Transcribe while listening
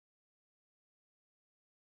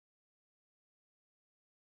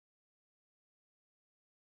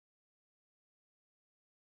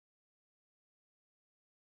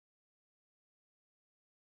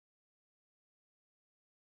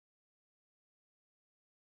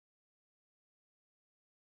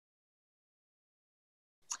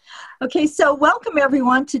Okay, so welcome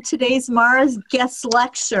everyone to today's Mara's guest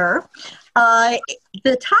lecture.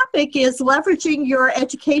 The topic is leveraging your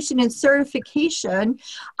education and certification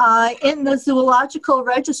in the Zoological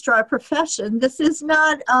Registrar profession. This is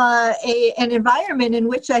not an environment in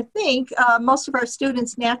which I think most of our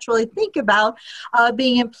students naturally think about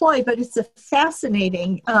being employed, but it's a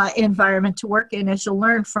fascinating environment to work in, as you'll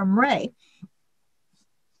learn from Rae.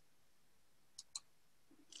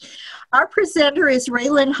 Our presenter is Rae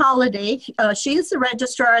Lynn Haliday. She is the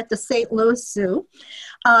registrar at the St. Louis Zoo.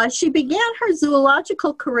 She began her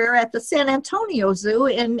zoological career at the San Antonio Zoo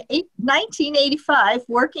in 1985,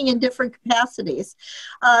 working in different capacities.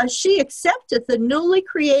 She accepted the newly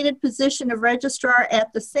created position of registrar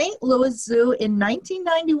at the St. Louis Zoo in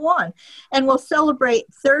 1991 and will celebrate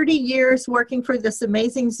 30 years working for this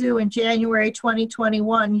amazing zoo in January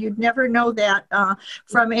 2021. You'd never know that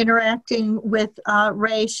from interacting with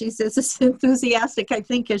Rae. She's as enthusiastic, I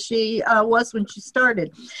think, as she was when she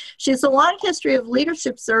started. She has a long history of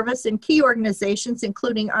leadership service in key organizations,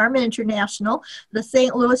 including ARMA International, the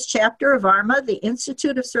St. Louis Chapter of ARMA, the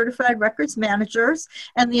Institute of Certified Records Managers,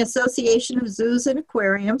 and the Association of Zoos and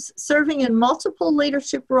Aquariums, serving in multiple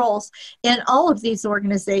leadership roles in all of these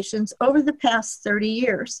organizations over the past 30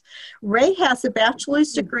 years. Rae has a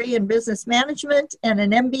bachelor's degree in business management and an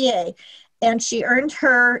MBA, and she earned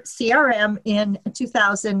her CRM in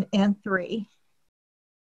 2003.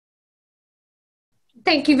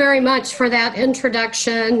 Thank you very much for that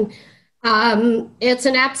introduction. It's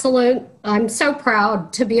an absolute, I'm so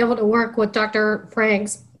proud to be able to work with Dr.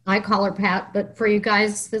 Franks. I call her Pat, but for you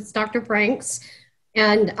guys, it's Dr. Franks.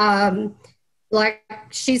 And like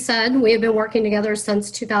she said, we have been working together since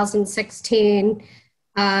 2016,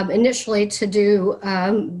 initially to do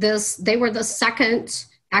this. They were the second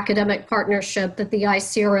academic partnership that the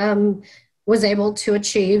ICRM was able to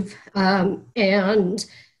achieve. And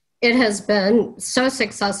it has been so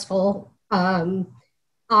successful. Don't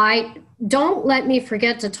let me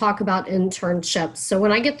forget to talk about internships. So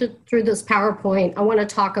when I get through this PowerPoint, I want to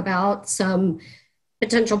talk about some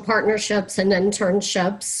potential partnerships and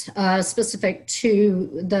internships specific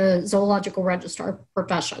to the zoological registrar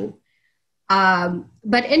profession.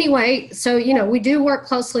 But anyway, so, we do work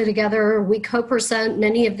closely together. We co-present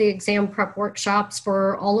many of the exam prep workshops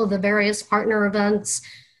for all of the various partner events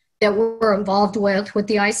that we're involved with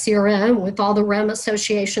the ICRM, with all the REM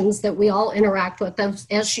associations that we all interact with.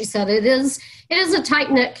 As she said, it is a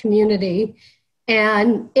tight-knit community,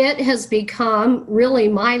 and it has become really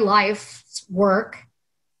my life's work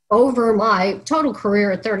over my total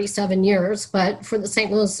career at 37 years, but for the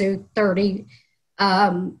St. Louis Zoo, 30,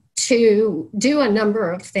 to do a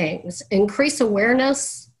number of things: increase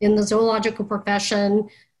awareness in the zoological profession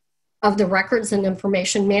of the records and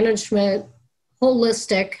information management,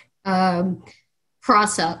 holistic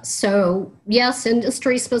process. So yes,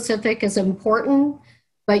 industry specific is important,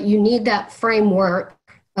 but you need that framework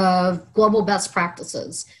of global best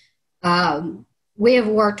practices. We have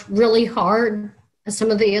worked really hard,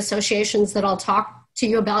 some of the associations that I'll talk to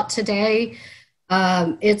you about today.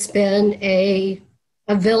 It's been a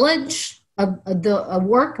village, a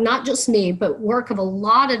work, not just me, but work of a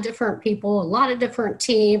lot of different people, a lot of different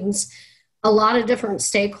teams, a lot of different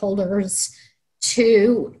stakeholders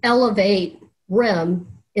to elevate REM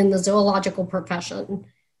in the zoological profession.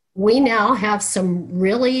 We now have some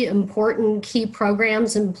really important key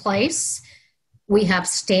programs in place. We have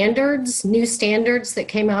standards, new standards that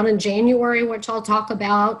came out in January, which I'll talk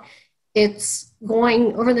about. It's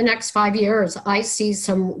going over the next 5 years. I see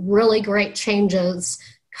some really great changes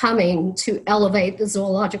coming to elevate the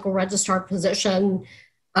zoological registrar position,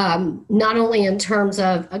 not only in terms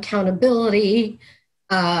of accountability,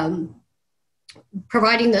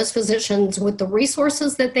 providing those physicians with the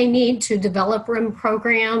resources that they need to develop REM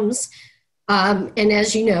programs. And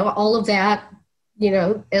as you know, all of that,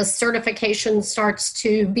 as certification starts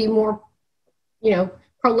to be more,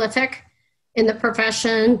 prolific in the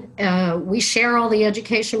profession, we share all the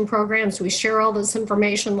education programs, we share all this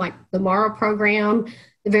information like the MARA program,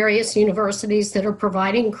 the various universities that are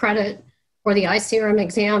providing credit for the ICRM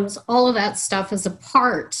exams. All of that stuff is a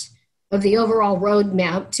part of the overall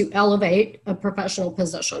roadmap to elevate a professional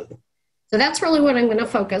position. So that's really what I'm going to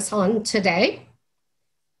focus on today.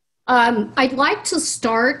 I'd like to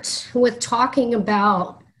start with talking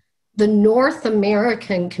about the North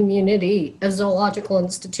American community of zoological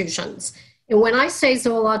institutions. And when I say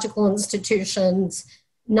zoological institutions,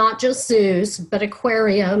 not just zoos, but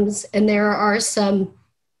aquariums, and there are some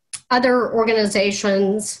other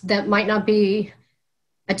organizations that might not be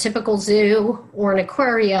a typical zoo or an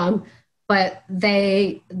aquarium, but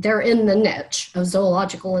they're in the niche of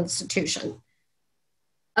zoological institution.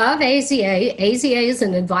 of AZA. AZA is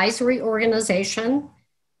an advisory organization.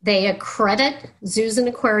 They accredit zoos and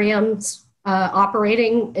aquariums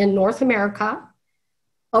operating in North America.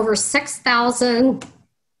 Over 6,000,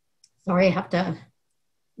 sorry, I have to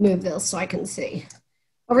move this so I can see.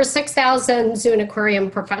 Over 6,000 zoo and aquarium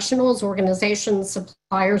professionals, organizations,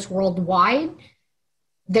 suppliers worldwide.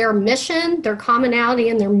 Their mission, their commonality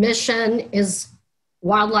in their mission is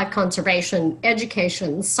wildlife conservation,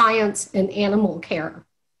 education, science, and animal care.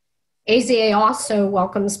 AZA also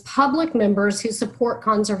welcomes public members who support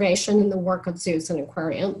conservation in the work of zoos and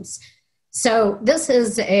aquariums. So this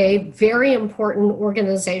is a very important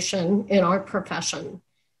organization in our profession.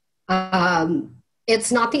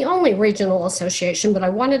 It's not the only regional association, but I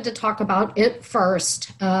wanted to talk about it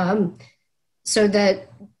first so that,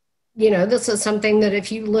 you know, this is something that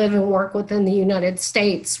if you live and work within the United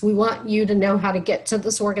States, we want you to know how to get to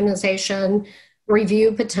this organization,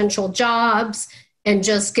 review potential jobs, and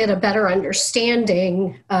just get a better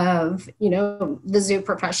understanding of, you know, the zoo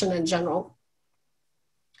profession in general.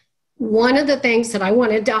 One of the things that I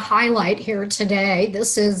wanted to highlight here today,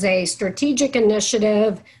 this is a strategic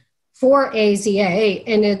initiative for AZA,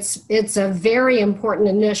 and it's a very important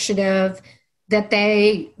initiative that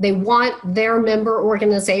they want their member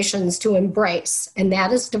organizations to embrace, and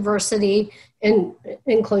that is diversity and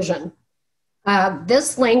inclusion.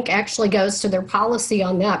 This link actually goes to their policy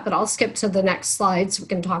on that, but I'll skip to the next slide so we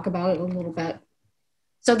can talk about it a little bit.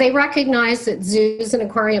 So they recognize that zoos and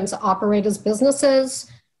aquariums operate as businesses,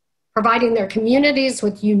 providing their communities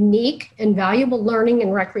with unique and valuable learning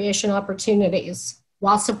and recreation opportunities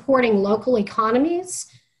while supporting local economies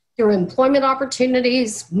through employment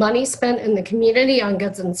opportunities, money spent in the community on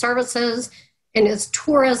goods and services, and as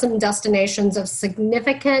tourism destinations of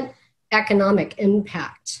significant economic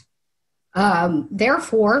impact.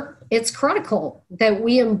 Therefore, it's critical that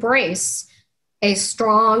we embrace a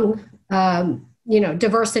strong,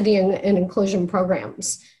 diversity and inclusion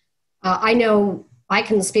programs. I know I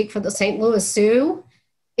can speak for the St. Louis Zoo.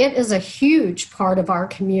 It is a huge part of our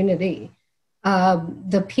community.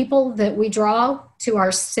 The people that we draw to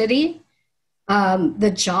our city,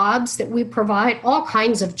 the jobs that we provide, all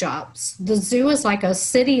kinds of jobs. The zoo is like a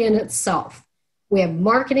city in itself. We have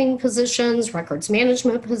marketing positions, records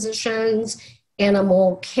management positions,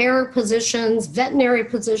 animal care positions, veterinary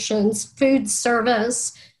positions, food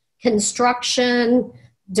service, construction,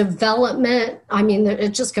 development. I mean,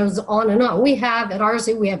 it just goes on and on. We have, at our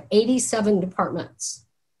zoo, we have 87 departments.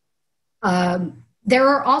 There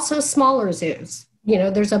are also smaller zoos. You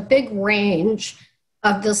know, there's a big range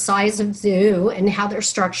of the size of zoo and how they're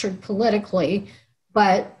structured politically.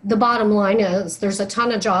 But the bottom line is there's a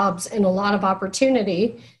ton of jobs and a lot of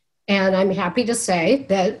opportunity. And I'm happy to say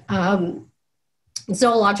that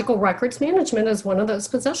zoological records management is one of those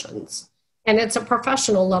positions. And it's a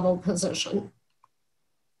professional level position.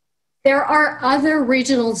 There are other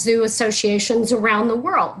regional zoo associations around the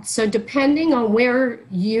world. So depending on where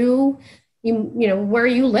where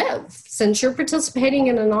you live, since you're participating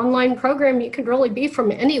in an online program, you could really be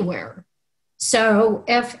from anywhere. So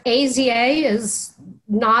if AZA is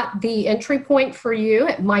not the entry point for you,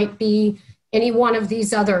 it might be any one of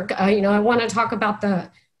these other, I want to talk about the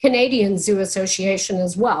Canadian Zoo Association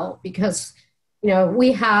as well, because,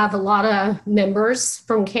 we have a lot of members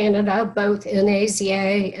from Canada, both in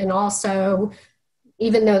AZA and also,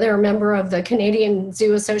 even though they're a member of the Canadian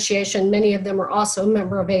Zoo Association, many of them are also a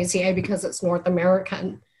member of AZA because it's North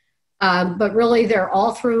American. But really, they're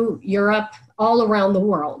all through Europe, all around the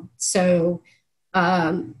world. So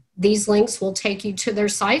these links will take you to their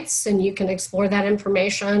sites, and you can explore that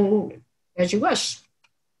information as you wish.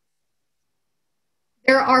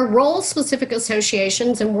 There are role-specific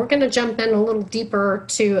associations, and we're going to jump in a little deeper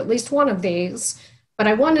to at least one of these. But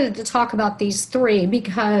I wanted to talk about these three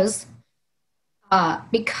because of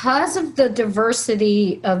the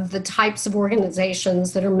diversity of the types of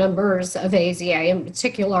organizations that are members of AZA in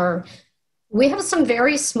particular. We have some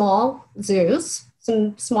very small zoos,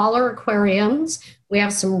 some smaller aquariums. We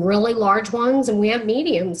have some really large ones, and we have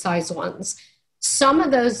medium-sized ones. Some of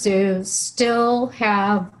those zoos still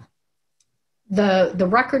have the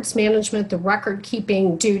records management, the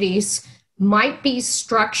record-keeping duties might be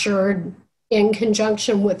structured in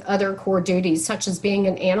conjunction with other core duties, such as being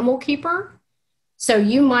an animal keeper. So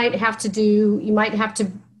you might have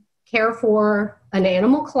to care for an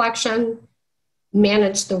animal collection,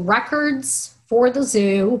 manage the records for the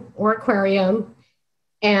zoo or aquarium,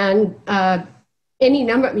 and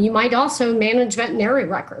you might also manage veterinary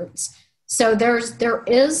records. So there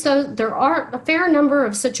are a fair number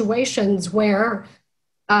of situations where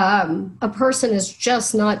a person is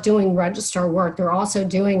just not doing registrar work, they're also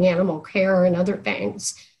doing animal care and other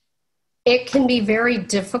things, it can be very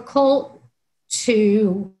difficult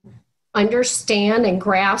to understand and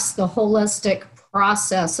grasp the holistic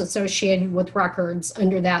process associated with records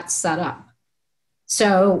under that setup.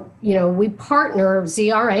 So, we partner,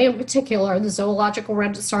 ZRA in particular, the Zoological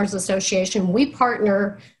Registrars Association, we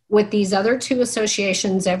partner with these other two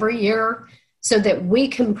associations every year so that we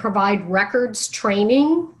can provide records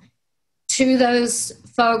training to those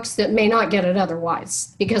folks that may not get it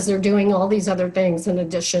otherwise because they're doing all these other things in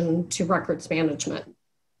addition to records management.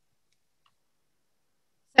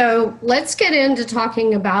 So let's get into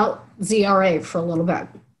talking about ZRA for a little bit.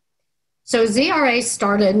 So ZRA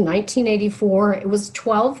started in 1984. It was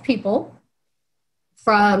 12 people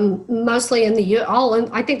from mostly in the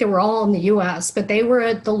I think they were all in the US, but they were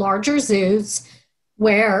at the larger zoos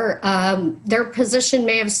where their position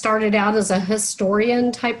may have started out as a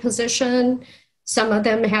historian type position. Some of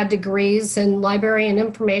them had degrees in library and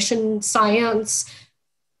information science.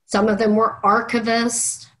 Some of them were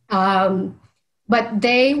archivists. But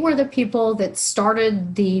they were the people that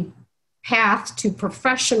started the path to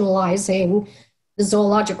professionalizing the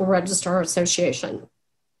Zoological Registrar Association.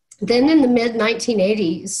 Then in the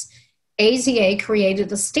mid-1980s, AZA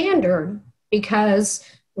created a standard because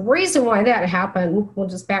the reason why that happened, we'll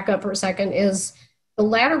just back up for a second, is the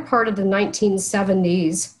latter part of the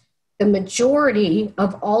 1970s, the majority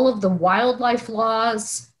of all of the wildlife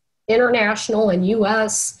laws, international and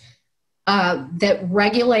US, that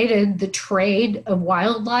regulated the trade of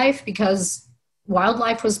wildlife because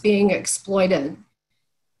wildlife was being exploited.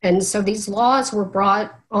 And so these laws were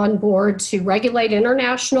brought on board to regulate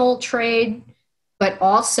international trade, but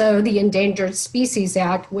also the Endangered Species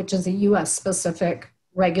Act, which is a US specific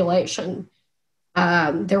regulation.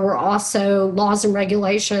 There were also laws and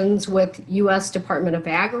regulations with US Department of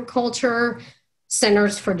Agriculture,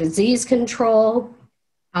 Centers for Disease Control.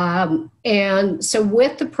 And so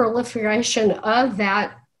with the proliferation of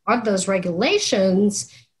those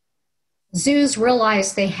regulations, zoos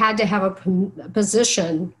realized they had to have a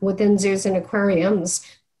position within zoos and aquariums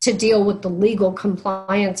to deal with the legal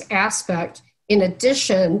compliance aspect in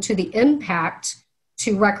addition to the impact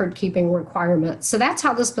to record keeping requirements. So that's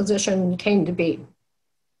how this position came to be.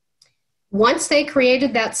 Once they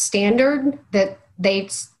created that standard that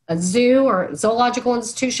a zoo or zoological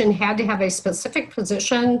institution had to have a specific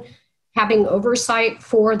position having oversight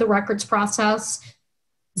for the records process,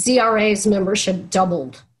 ZRA's membership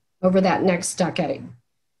doubled over that next decade.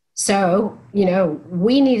 So,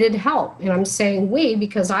 we needed help. And I'm saying we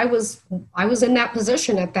because I was in that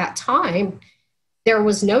position at that time. There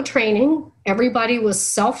was no training. Everybody was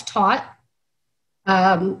self-taught.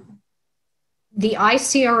 The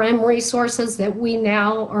ICRM resources that we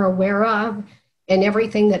now are aware of and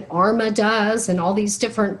everything that ARMA does and all these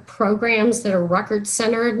different programs that are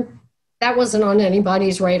record-centered, that wasn't on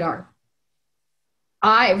anybody's radar.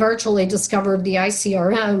 I virtually discovered the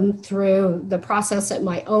ICRM through the process at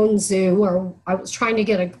my own zoo where I was trying to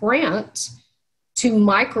get a grant to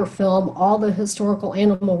microfilm all the historical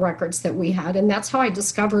animal records that we had. And that's how I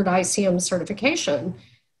discovered ICM certification.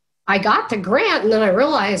 I got the grant and then I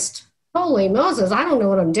realized, holy Moses, I don't know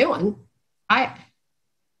what I'm doing.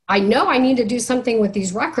 I know I need to do something with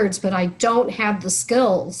these records, but I don't have the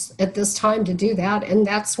skills at this time to do that. And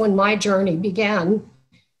that's when my journey began.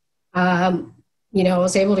 I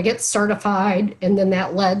was able to get certified, and then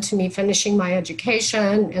that led to me finishing my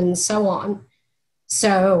education and so on.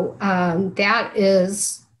 So that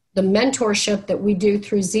is the mentorship that we do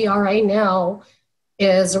through ZRA now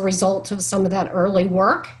is a result of some of that early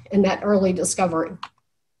work and that early discovery.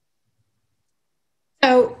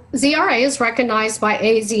 So ZRA is recognized by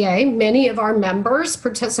AZA. Many of our members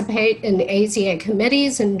participate in AZA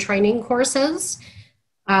committees and training courses.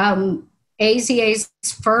 AZA's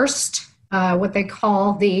first, what they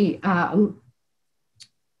call the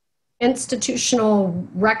Institutional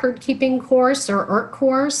Record Keeping course or IRC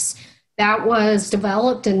course, that was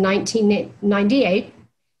developed in 1998.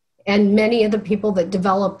 And many of the people that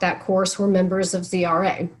developed that course were members of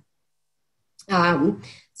ZRA.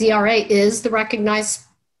 ZRA is the recognized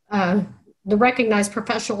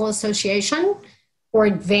professional association for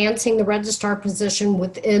advancing the registrar position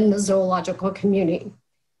within the zoological community.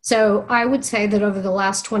 So I would say that over the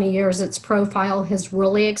last 20 years, its profile has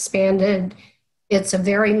really expanded. It's a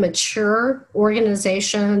very mature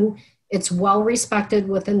organization. It's well respected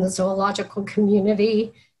within the zoological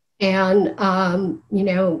community. And,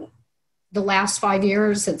 the last 5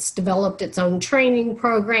 years, it's developed its own training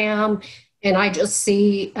program. And I just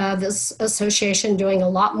see this association doing a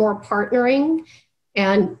lot more partnering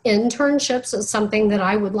And internships is something that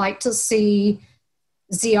I would like to see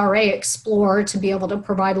ZRA explore to be able to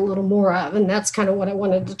provide a little more of. And that's kind of what I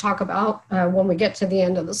wanted to talk about when we get to the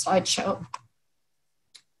end of the slideshow.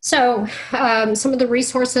 So some of the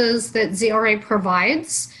resources that ZRA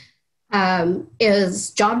provides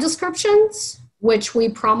is job descriptions, which we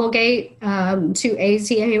promulgate to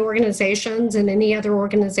AZA organizations and any other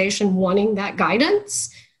organization wanting that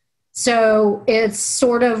guidance. So it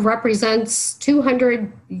sort of represents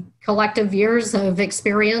 200 collective years of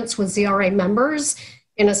experience with ZRA members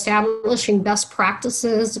in establishing best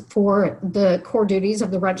practices for the core duties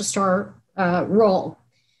of the registrar role.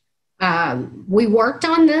 We worked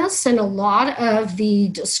on this, and a lot of the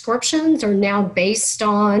descriptions are now based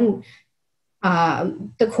on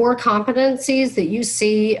the core competencies that you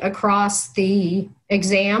see across the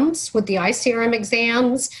exams, with the ICRM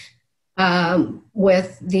exams,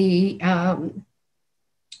 with the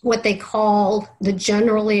what they call the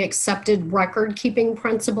generally accepted record keeping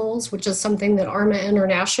principles, which is something that ARMA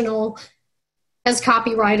International has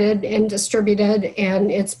copyrighted and distributed. And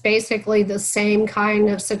it's basically the same kind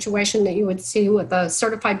of situation that you would see with a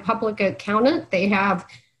certified public accountant. They have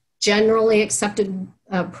generally accepted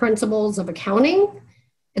principles of accounting.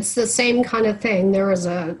 It's the same kind of thing. There is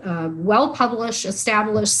a well-published,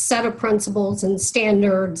 established set of principles and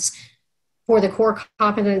standards for the core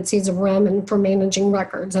competencies of REM and for managing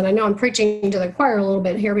records. And I know I'm preaching to the choir a little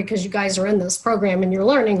bit here because you guys are in this program and you're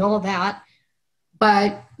learning all of that.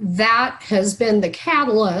 But that has been the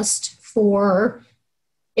catalyst for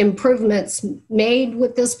improvements made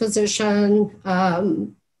with this position,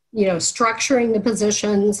 structuring the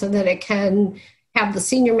position so that it can have the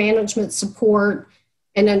senior management support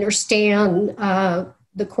and understand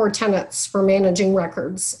the core tenets for managing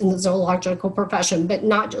records in the zoological profession, but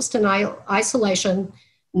not just in isolation,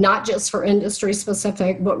 not just for industry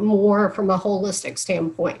specific, but more from a holistic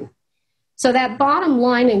standpoint. So that bottom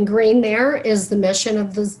line in green there is the mission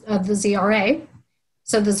of the ZRA.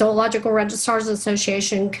 So the Zoological Registrars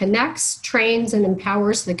Association connects, trains, and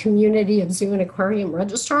empowers the community of zoo and aquarium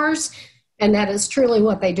registrars, and that is truly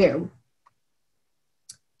what they do.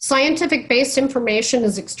 Scientific-based information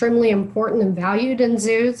is extremely important and valued in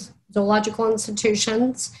zoos, zoological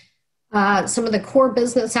institutions. Some of the core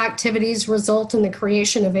business activities result in the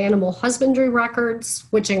creation of animal husbandry records,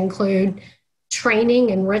 which include training,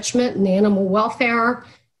 enrichment, and animal welfare,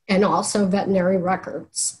 and also veterinary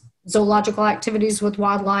records. Zoological activities with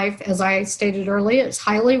wildlife, as I stated earlier, is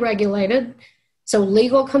highly regulated. So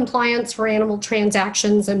legal compliance for animal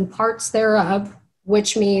transactions and parts thereof,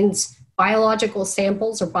 which means biological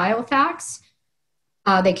samples or biofacts,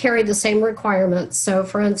 they carry the same requirements. So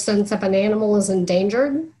for instance, if an animal is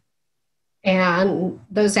endangered and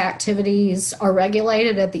those activities are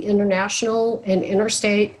regulated at the international and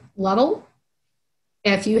interstate level,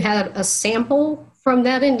 if you had a sample from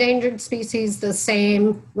that endangered species, the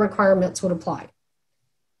same requirements would apply.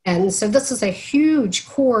 And so this is a huge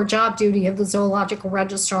core job duty of the Zoological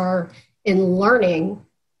Registrar in learning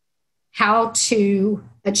how to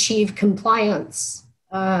achieve compliance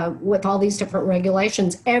with all these different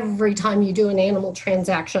regulations. Every time you do an animal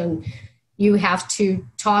transaction, you have to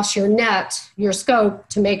toss your net, your scope,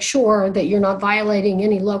 to make sure that you're not violating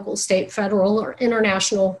any local, state, federal, or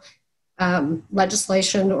international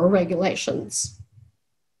legislation or regulations.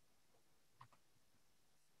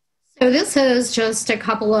 So this is just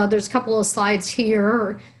there's a couple of slides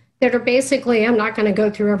here that are basically, I'm not going to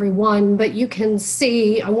go through every one, but you can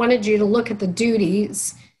see, I wanted you to look at the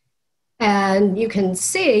duties, and you can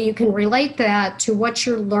see, you can relate that to what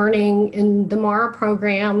you're learning in the MARA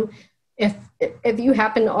program. If you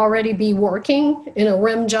happen to already be working in a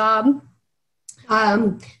RIM job,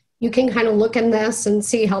 you can kind of look in this and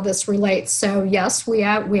see how this relates. So yes, we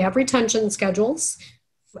have retention schedules.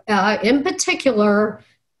 In particular,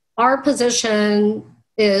 our position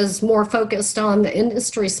is more focused on the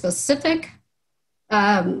industry-specific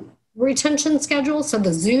retention schedule, so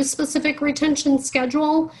the zoo-specific retention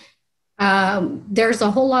schedule. There's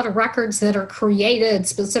a whole lot of records that are created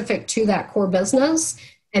specific to that core business,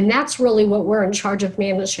 and that's really what we're in charge of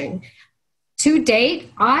managing. To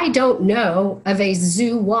date, I don't know of a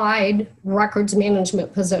zoo-wide records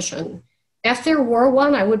management position. If there were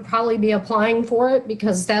one, I would probably be applying for it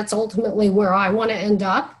because that's ultimately where I want to end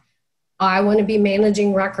up. I want to be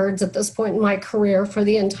managing records at this point in my career for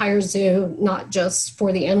the entire zoo, not just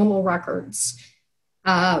for the animal records.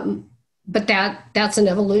 But that's an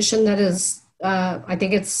evolution that is, I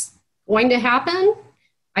think it's going to happen.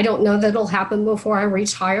 I don't know that it'll happen before I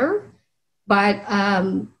retire, but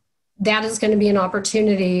that is going to be an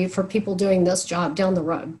opportunity for people doing this job down the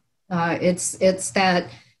road. It's that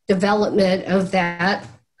development of that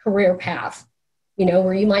career path, you know,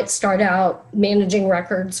 where you might start out managing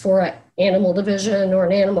records for an animal division or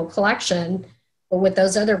an animal collection, but with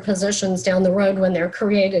those other positions down the road when they're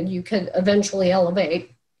created, you could eventually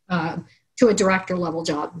elevate to a director level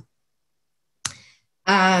job.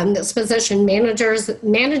 This position manages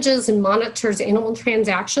and monitors animal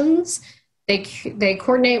transactions. They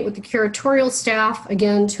coordinate with the curatorial staff,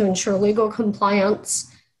 again, to ensure legal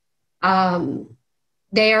compliance.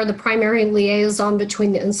 They are the primary liaison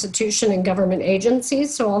between the institution and government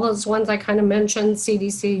agencies. So all those ones I kind of mentioned,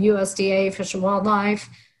 CDC, USDA, Fish and Wildlife.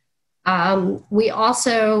 We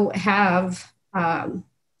also have,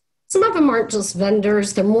 some of them aren't just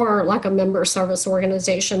vendors, they're more like a member service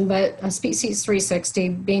organization, but a Species 360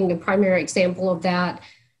 being the primary example of that.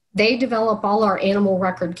 They develop all our animal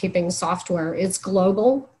record keeping software. It's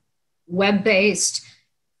global, web-based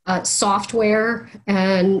software,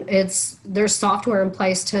 and there's software in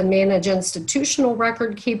place to manage institutional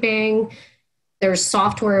record keeping. There's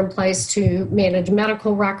software in place to manage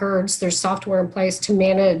medical records. There's software in place to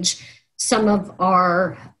manage some of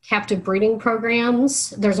our captive breeding programs.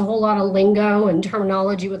 There's a whole lot of lingo and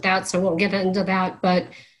terminology with that, so I won't get into that, but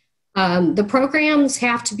the programs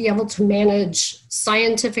have to be able to manage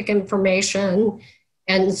scientific information,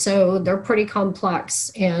 and so they're pretty complex,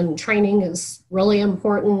 and training is really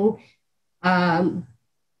important. And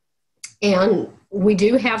we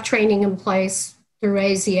do have training in place through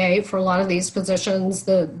AZA for a lot of these positions.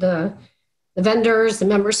 The vendors, the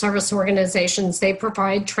member service organizations, they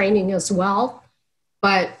provide training as well.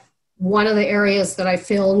 But one of the areas that I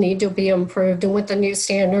feel need to be improved, and with the new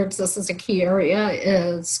standards, this is a key area,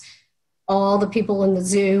 is all the people in the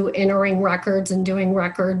zoo entering records and doing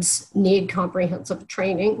records need comprehensive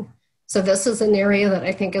training. So this is an area that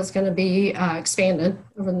I think is going to be expanded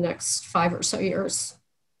over the next 5 or so years.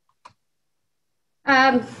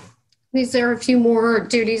 These are a few more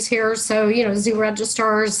duties here. So, you know, zoo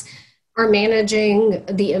registrars are managing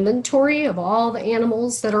the inventory of all the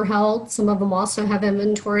animals that are held. Some of them also have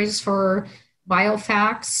inventories for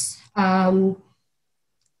biofacts.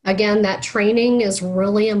 Again, that training is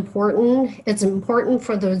really important. It's important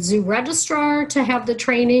for the zoo registrar to have the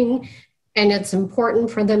training, and it's important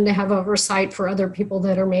for them to have oversight for other people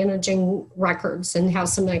that are managing records and have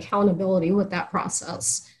some accountability with that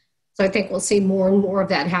process. So I think we'll see more and more of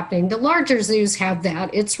that happening. The larger zoos have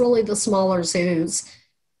that. It's really the smaller zoos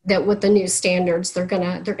that with the new standards, they're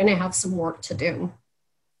gonna have some work to do.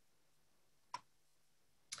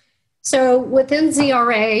 So within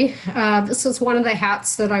ZRA, this is one of the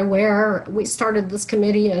hats that I wear. We started this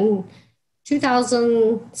committee in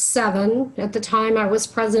 2007. At the time I was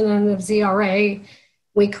president of ZRA,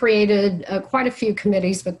 we created quite a few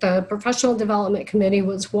committees, but the Professional Development Committee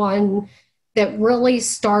was one that really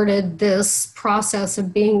started this process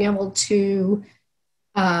of being able to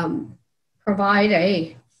provide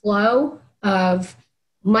a flow of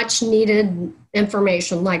much needed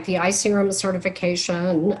information like the ICRM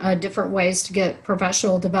certification, different ways to get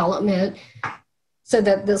professional development, so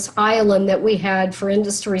that this island that we had for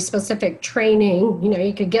industry specific training, you know,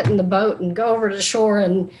 you could get in the boat and go over to shore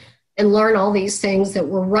and learn all these things that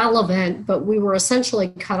were relevant, but we were essentially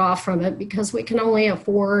cut off from it because we can only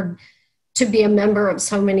afford to be a member of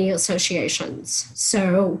so many associations.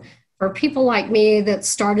 So for people like me that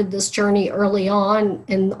started this journey early on,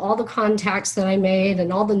 and all the contacts that I made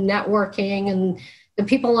and all the networking and the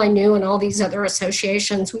people I knew in all these other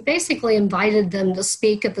associations, we basically invited them to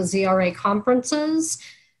speak at the ZRA conferences,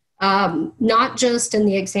 not just in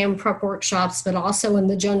the exam prep workshops, but also in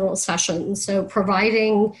the general sessions. So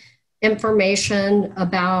providing information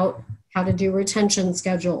about how to do retention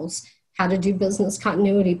schedules, how to do business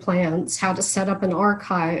continuity plans, how to set up an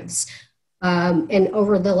archives. And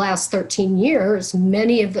over the last 13 years,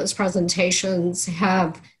 many of those presentations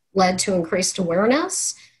have led to increased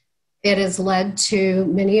awareness. It has led to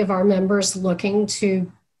many of our members looking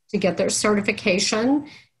to get their certification.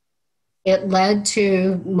 It led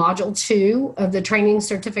to Module 2 of the training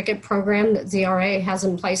certificate program that ZRA has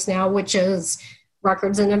in place now, which is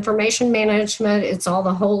records and information management. It's all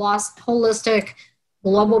the holistic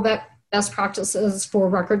global best practices for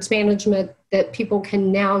records management that people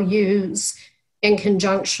can now use in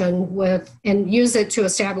conjunction with and use it to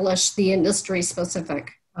establish the industry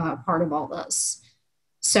specific part of all this.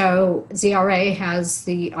 So ZRA has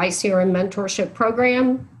the ICRM mentorship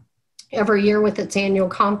program. Every year with its annual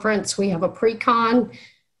conference, we have a pre-con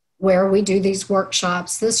where we do these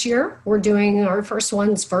workshops. This year, we're doing our first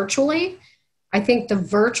ones virtually. I think the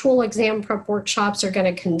virtual exam prep workshops are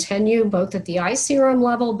going to continue both at the ICRM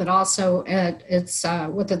level, but also at its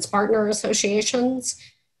with its partner associations.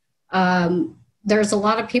 there's a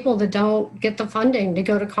lot of people that don't get the funding to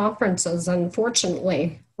go to conferences,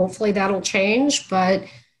 unfortunately. Hopefully that'll change, but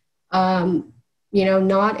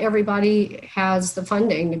not everybody has the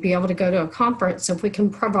funding to be able to go to a conference. So if we can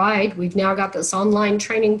provide, we've now got this online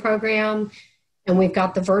training program and we've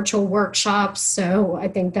got the virtual workshops. So I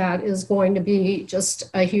think that is going to be just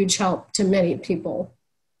a huge help to many people.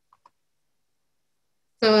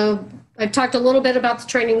 So I've talked a little bit about the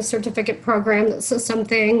training certificate program. This is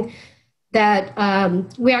something that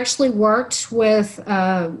we actually worked with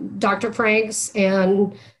Dr. Franks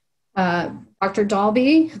and Dr.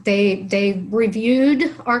 Dalby. They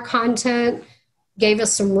reviewed our content, gave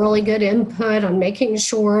us some really good input on making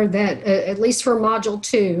sure that, at least for Module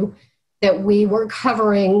 2, that we were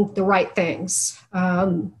covering the right things.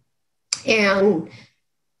 And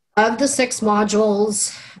of the 6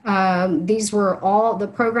 modules, these were all, the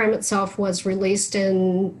program itself was released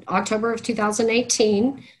in October of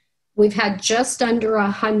 2018. We've had just under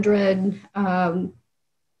 100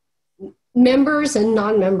 members and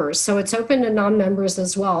non-members, so it's open to non-members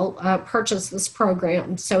as well, purchase this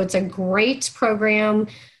program. So it's a great program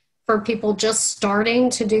for people just starting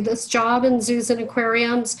to do this job in zoos and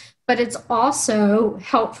aquariums, but it's also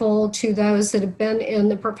helpful to those that have been in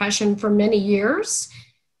the profession for many years.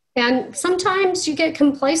 And sometimes you get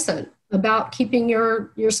complacent about keeping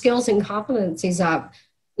your skills and competencies up.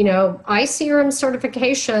 ICRM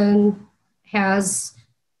certification has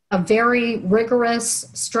a very rigorous,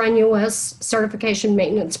 strenuous certification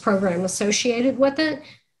maintenance program associated with it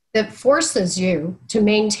that forces you to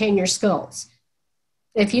maintain your skills.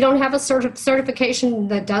 If you don't have a certification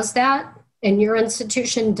that does that, and your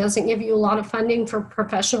institution doesn't give you a lot of funding for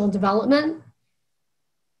professional development,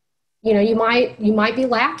 you might be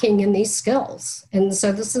lacking in these skills. And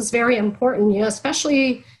so this is very important,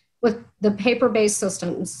 especially with the paper-based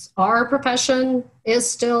systems. Our profession is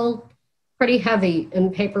still pretty heavy in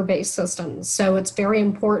paper-based systems. So it's very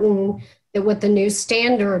important that with the new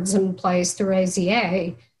standards in place through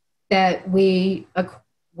AZA, that we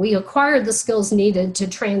acquire the skills needed to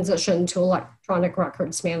transition to electronic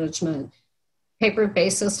records management.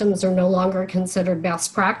 Paper-based systems are no longer considered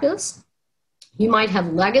best practice. You might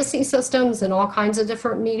have legacy systems in all kinds of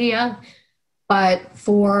different media, but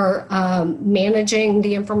for managing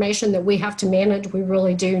the information that we have to manage, we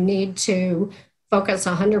really do need to focus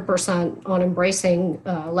 100% on embracing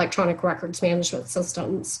electronic records management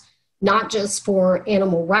systems, not just for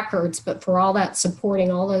animal records, but for all that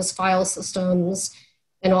supporting all those file systems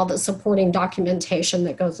and all the supporting documentation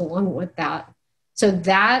that goes along with that. So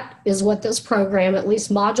that is what this program, at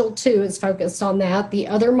least Module 2, is focused on that. The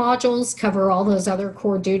other modules cover all those other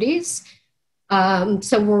core duties.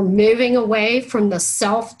 So we're moving away from the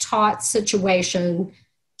self-taught situation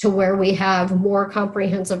to where we have more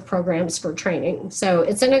comprehensive programs for training. So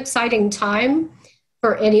it's an exciting time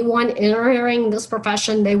for anyone entering this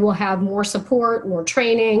profession. They will have more support, more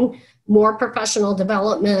training, more professional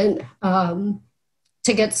development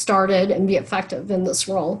to get started and be effective in this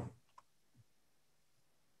role.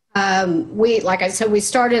 Like I said, we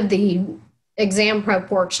started the exam prep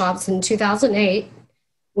workshops in 2008.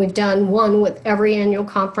 We've done one with every annual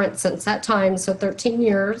conference since that time, so 13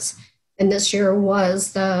 years. And this year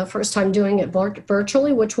was the first time doing it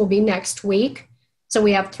virtually, which will be next week. So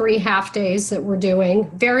we have 3 half days that we're doing.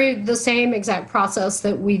 The same exact process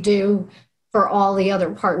that we do for all the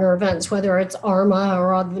other partner events, whether it's ARMA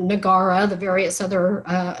or the NAGARA, the various other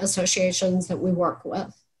associations that we work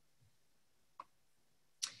with.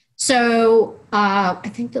 So I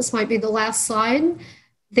think this might be the last slide.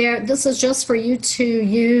 This is just for you to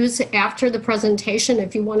use after the presentation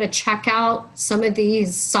if you want to check out some of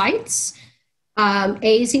these sites.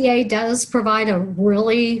 AZA does provide a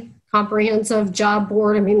really comprehensive job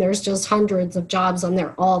board. I mean, there's just hundreds of jobs on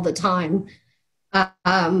there all the time.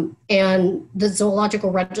 And the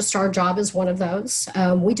Zoological Registrar job is one of those.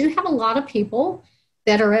 We do have a lot of people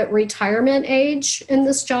that are at retirement age in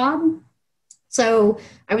this job. So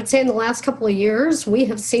I would say in the last couple of years, we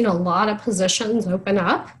have seen a lot of positions open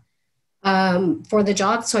up for the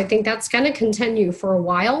job. So I think that's going to continue for a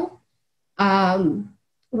while.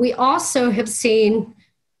 We also have seen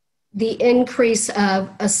the increase of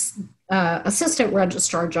assistant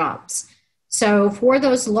registrar jobs. So for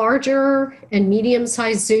those larger and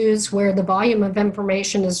medium-sized zoos where the volume of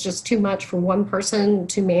information is just too much for one person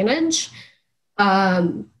to manage,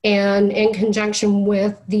 and in conjunction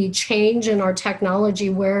with the change in our technology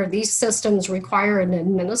where these systems require an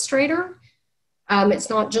administrator, it's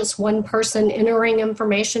not just one person entering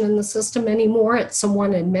information in the system anymore, it's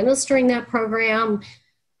someone administering that program,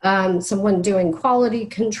 someone doing quality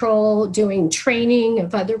control, doing training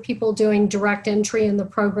of other people doing direct entry in the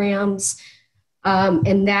programs.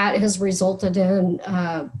 And that has resulted in,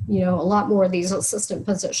 a lot more of these assistant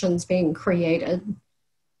positions being created.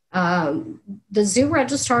 The Zoo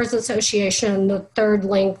Registrars Association, the third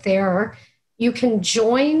link there, you can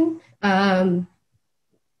join.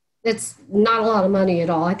 It's not a lot of money at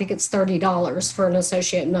all. I think it's $30 for an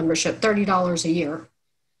associate membership, $30 a year.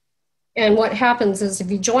 And what happens is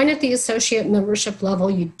if you join at the associate membership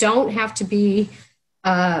level, you don't have to be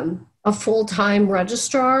a full-time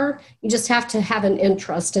registrar. You just have to have an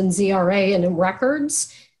interest in ZRA and in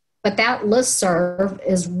records. But that listserv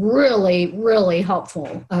is really, really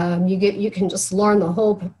helpful. You can just learn the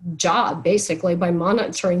whole job basically by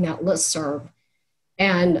monitoring that listserv.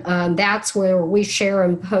 And that's where we share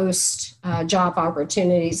and post job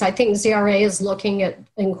opportunities. I think ZRA is looking at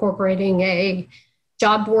incorporating a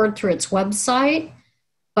job board through its website,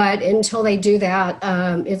 but until they do that,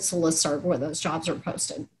 it's a listserv where those jobs are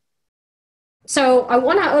posted. So I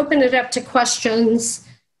want to open it up to questions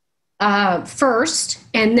first,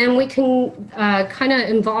 and then we can kind of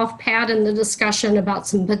involve Pat in the discussion about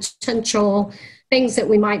some potential things that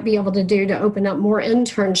we might be able to do to open up more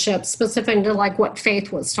internships, specific to like what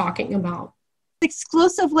Faith was talking about.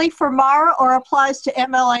 Exclusively for MAR or applies to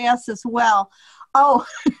MLIS as well? Oh,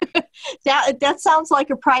 that sounds like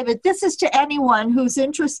a private. This is to anyone who's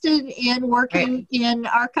interested in working in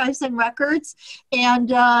archives and records and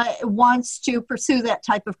wants to pursue that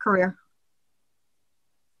type of career.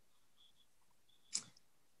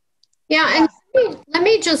 Yeah, and let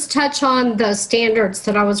me just touch on the standards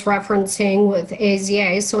that I was referencing with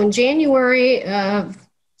AZA. So in January of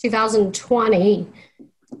 2020,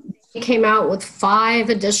 they came out with 5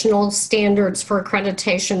 additional standards for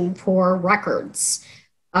accreditation for records.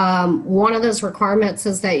 One of those requirements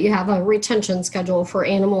is that you have a retention schedule for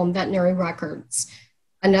animal and veterinary records.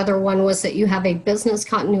 Another one was that you have a business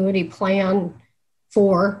continuity plan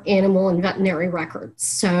for animal and veterinary records.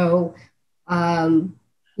 So,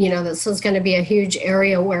 this is going to be a huge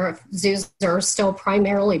area where zoos are still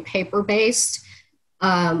primarily paper-based.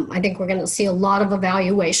 I think we're going to see a lot of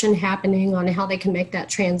evaluation happening on how they can make that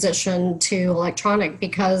transition to electronic,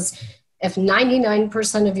 because if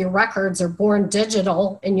 99% of your records are born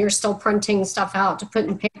digital and you're still printing stuff out to put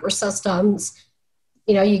in paper systems,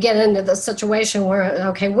 you get into the situation where,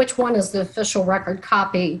 okay, which one is the official record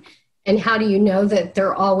copy? And how do you know that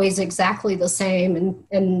they're always exactly the same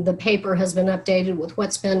and the paper has been updated with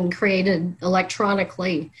what's been created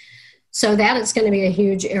electronically? So that is going to be a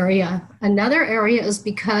huge area. Another area is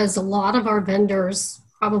because a lot of our vendors,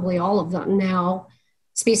 probably all of them now,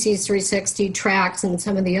 Species 360, Tracks, and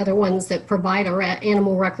some of the other ones that provide our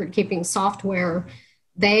animal record keeping software,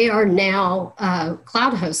 they are now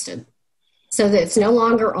cloud hosted. So that it's no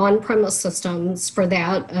longer on-premise systems for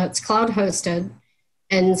that. It's cloud hosted.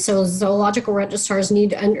 And so zoological registrars need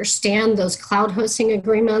to understand those cloud hosting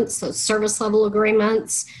agreements, those service level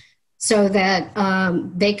agreements, so that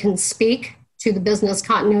they can speak to the business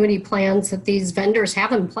continuity plans that these vendors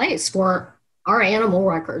have in place for our animal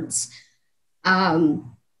records. And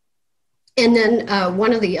then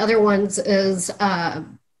one of the other ones is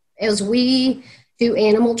as we do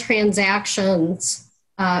animal transactions,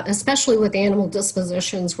 especially with animal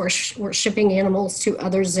dispositions, where we're shipping animals to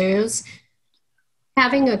other zoos,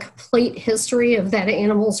 having a complete history of that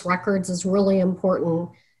animal's records is really important,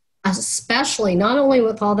 especially not only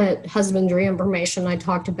with all that husbandry information I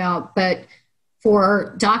talked about, but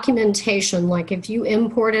for documentation. Like if you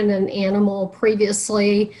imported an animal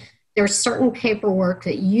previously, there's certain paperwork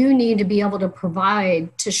that you need to be able to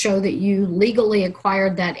provide to show that you legally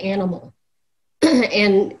acquired that animal.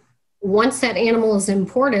 And once that animal is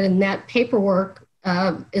imported and that paperwork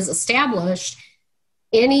is established,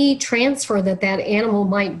 any transfer that animal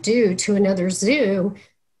might do to another zoo,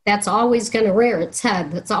 that's always going to rear its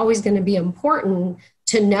head. That's always going to be important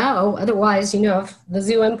to know. Otherwise, if the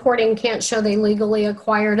zoo importing can't show they legally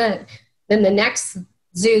acquired it, then the next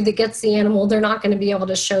zoo that gets the animal, they're not going to be able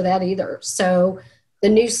to show that either. So the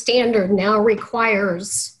new standard now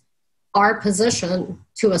requires our position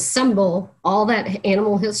to assemble all that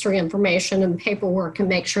animal history information and paperwork and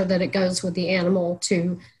make sure that it goes with the animal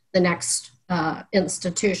to the next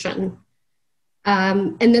institution.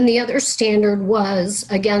 And then the other standard was,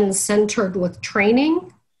 again, centered with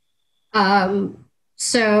training.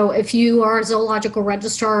 So if you are a zoological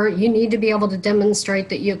registrar, you need to be able to demonstrate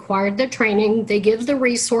that you acquired the training. They give the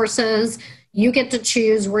resources. You get to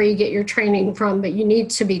choose where you get your training from, but you need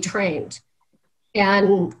to be trained.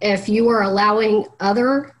 And if you are allowing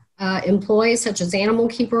other employees, such as animal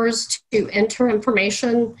keepers, to enter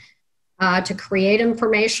information, to create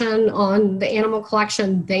information on the animal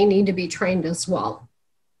collection, they need to be trained as well.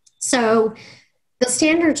 So the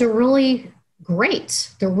standards are really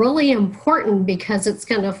great. They're really important because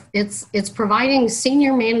it's providing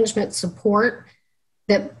senior management support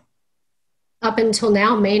that up until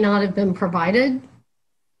now may not have been provided.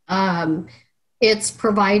 It's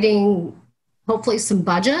providing hopefully some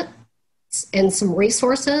budget and some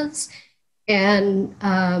resources and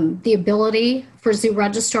the ability for zoo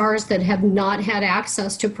registrars that have not had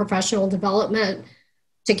access to professional development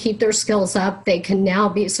to keep their skills up. They can now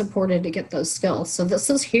be supported to get those skills. So this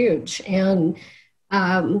is huge. And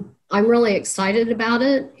I'm really excited about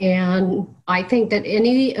it. And I think that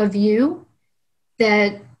any of you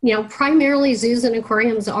that, primarily zoos and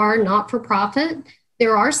aquariums are not for profit.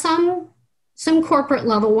 There are some corporate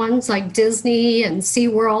level ones like Disney and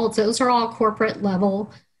SeaWorld. Those are all corporate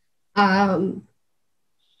level. And,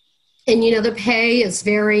 the pay is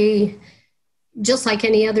very, just like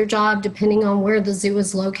any other job, depending on where the zoo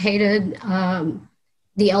is located,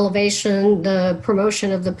 the elevation, the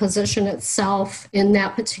promotion of the position itself in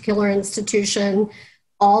that particular institution,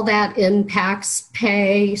 all that impacts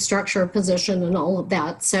pay, structure of position, and all of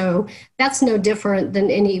that. So that's no different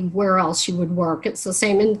than anywhere else you would work. It's the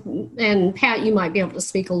same. And Pat, you might be able to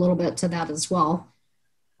speak a little bit to that as well.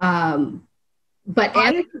 I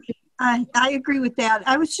agree with that.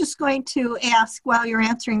 I was just going to ask while you're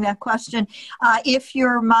answering that question, if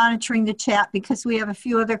you're monitoring the chat, because we have a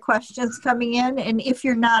few other questions coming in. And if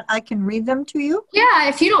you're not, I can read them to you. Yeah,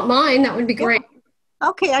 if you don't mind, that would be great.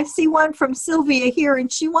 Okay, I see one from Sylvia here,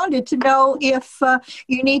 and she wanted to know if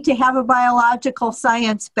you need to have a biological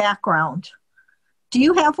science background. Do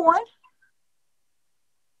you have one?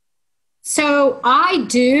 So I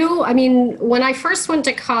do. I mean, when I first went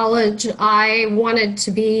to college, I wanted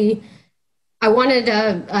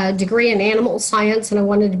a degree in animal science, and I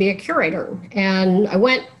wanted to be a curator. And I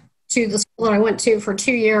went to the school that I went to for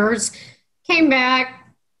 2 years, came back,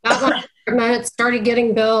 got my permit, started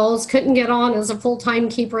getting bills, couldn't get on as a full-time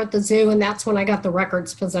keeper at the zoo, and that's when I got the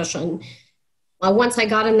records position. Once I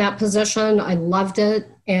got in that position, I loved it,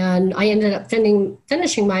 and I ended up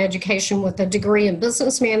finishing my education with a degree in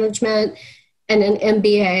business management and an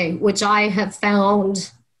MBA, which I have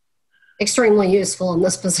found extremely useful in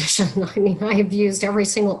this position. I mean, I have used every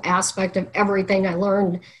single aspect of everything I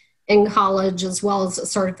learned in college as well as a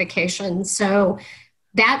certification. So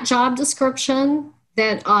that job description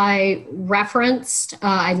that I referenced,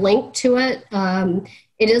 I linked to it.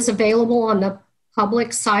 It is available on the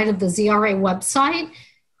public side of the ZRA website.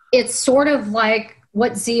 It's sort of like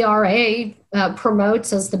what ZRA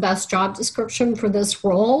promotes as the best job description for this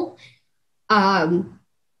role. I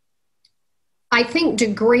think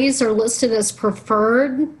degrees are listed as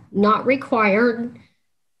preferred, not required.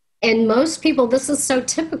 And most people, this is so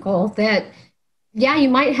typical that, yeah, you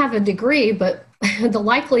might have a degree, but the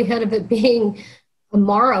likelihood of it being a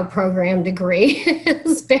Morrow program degree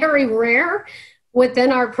is very rare within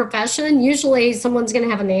our profession. Usually someone's going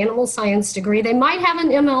to have an animal science degree. They might have an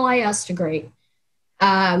MLIS degree.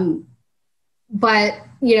 But,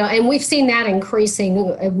 and we've seen that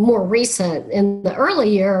increasing more recent. In the early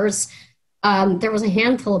years, there was a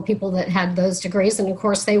handful of people that had those degrees. And of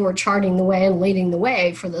course, they were charting the way and leading the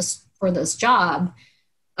way for this job.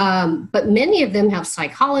 But many of them have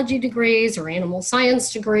psychology degrees or animal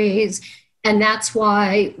science degrees. And that's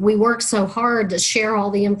why we work so hard to share all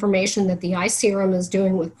the information that the ICRM is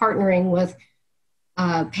doing with partnering with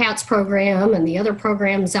Pat's program and the other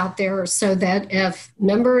programs out there, so that if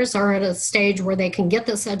members are at a stage where they can get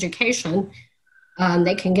this education,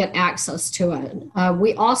 they can get access to it.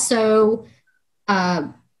 We also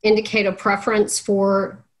indicate a preference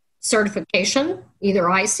for certification, either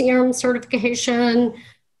ICRM certification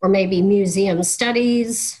or maybe museum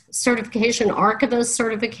studies certification, archivist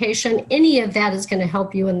certification. Any of that is going to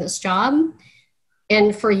help you in this job.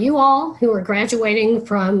 And for you all who are graduating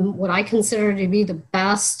from what I consider to be the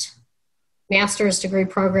best master's degree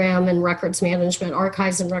program in records management,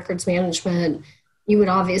 archives and records management, you would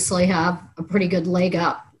obviously have a pretty good leg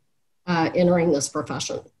up entering this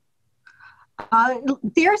profession.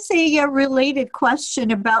 There's a related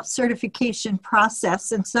question about certification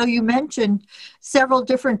process. And so you mentioned several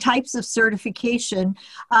different types of certification.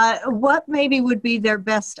 What maybe would be their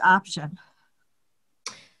best option?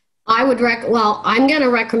 I'm going to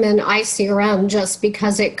recommend ICRM just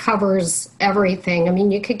because it covers everything. I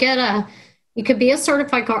mean, you could be a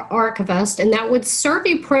certified archivist, and that would serve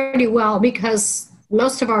you pretty well because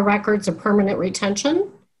most of our records are permanent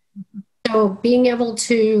retention. So being able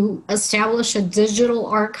to establish a digital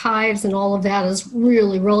archives and all of that is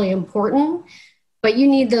really, really important. But you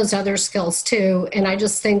need those other skills too. And I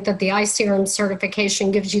just think that the ICRM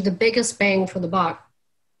certification gives you the biggest bang for the buck.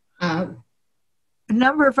 a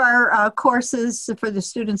number of our courses, for the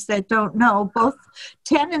students that don't know, both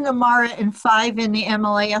 10 in the MARA and 5 in the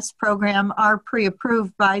MLAS program are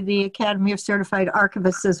pre-approved by the Academy of Certified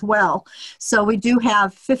Archivists as well. So we do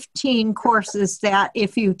have 15 courses that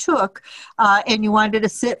if you took and you wanted to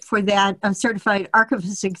sit for that Certified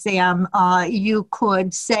Archivist exam, you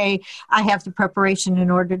could say, I have the preparation in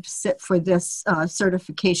order to sit for this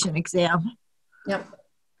certification exam. Yep.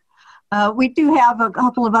 We do have a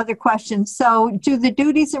couple of other questions. So do the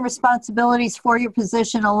duties and responsibilities for your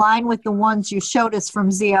position align with the ones you showed us from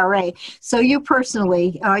ZRA? So you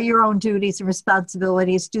personally, your own duties and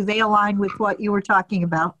responsibilities, do they align with what you were talking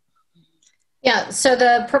about? Yeah, so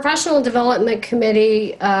the Professional Development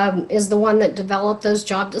Committee is the one that developed those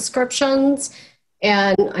job descriptions.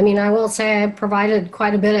 And I mean, I will say I provided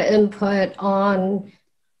quite a bit of input on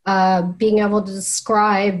being able to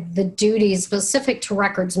describe the duties specific to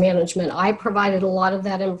records management. I provided a lot of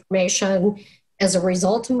that information as a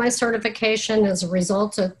result of my certification, as a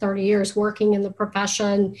result of 30 years working in the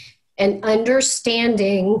profession and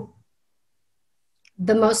understanding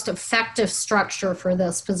the most effective structure for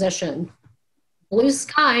this position. Blue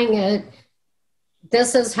skying it,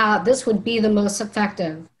 this is how this would be the most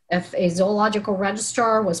effective. If a zoological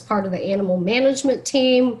registrar was part of the animal management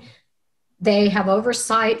team, they have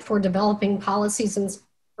oversight for developing policies and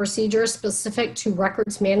procedures specific to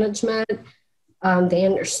records management. They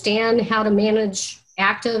understand how to manage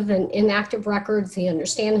active and inactive records. They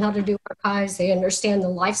understand how to do archives. They understand the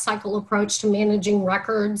life cycle approach to managing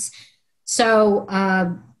records. So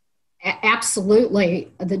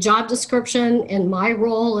absolutely, the job description and my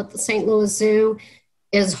role at the St. Louis Zoo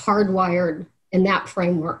is hardwired in that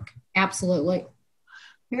framework. Absolutely.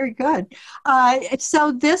 Very good.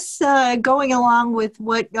 So this, going along with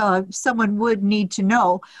what someone would need to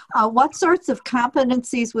know, what sorts of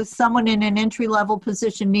competencies would someone in an entry-level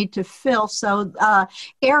position need to fill? So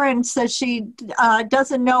Erin says she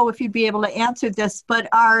doesn't know if you'd be able to answer this, but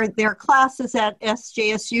are there classes at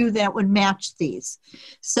SJSU that would match these?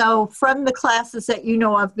 So from the classes that you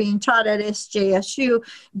know of being taught at SJSU,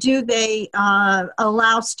 do they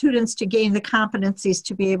allow students to gain the competencies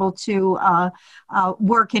to be able to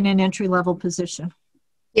work in an entry-level position?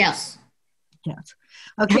 Yes. Yes.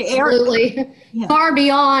 Okay. Absolutely. Erin, yeah. Far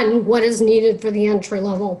beyond what is needed for the entry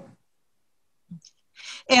level.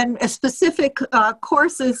 And specific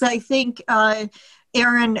courses, I think,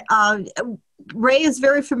 Erin, Rae is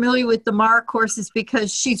very familiar with the MARA courses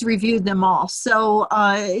because she's reviewed them all. So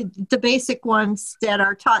the basic ones that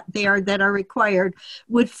are taught there that are required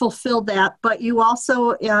would fulfill that. But you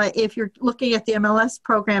also, if you're looking at the MLS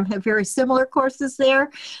program, have very similar courses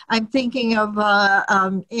there. I'm thinking of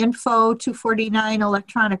Info 249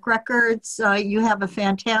 electronic records. You have a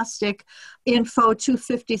fantastic Info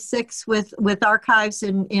 256 with archives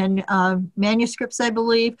and manuscripts, I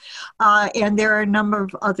believe, and there are a number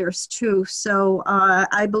of others too. So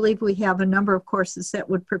I believe we have a number of courses that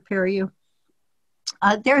would prepare you.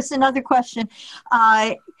 There's another question.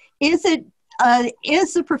 Is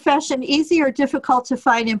the profession easy or difficult to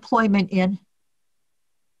find employment in?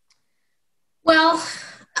 Well,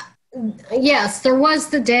 yes, there was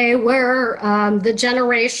the day where the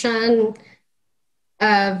generation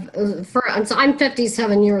so I'm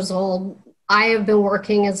 57 years old. I have been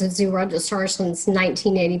working as a zoo registrar since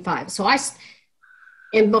 1985. So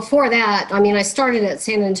and before that, I mean, I started at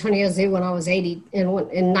San Antonio Zoo when I was 80 in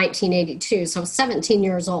 1982. So I was 17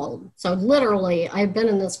 years old. So literally, I've been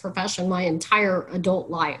in this profession my entire adult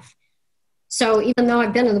life. So even though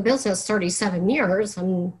I've been in the business 37 years,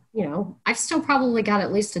 I've still probably got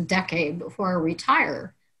at least a decade before I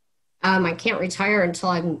retire. I can't retire until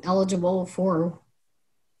I'm eligible for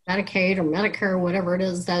Medicaid or Medicare or whatever it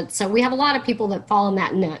is. So we have a lot of people that fall in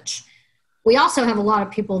that niche. We also have a lot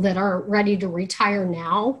of people that are ready to retire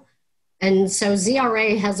now. And so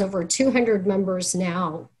ZRA has over 200 members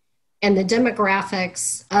now. And the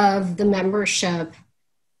demographics of the membership,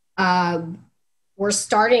 we're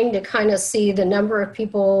starting to kind of see the number of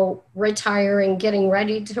people retiring, getting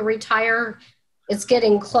ready to retire. It's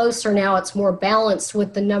getting closer now. It's more balanced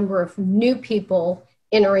with the number of new people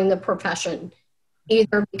entering the profession,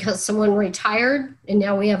 either because someone retired and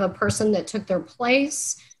now we have a person that took their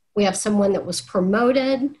place. We have someone that was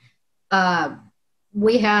promoted.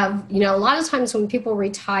 We have, a lot of times when people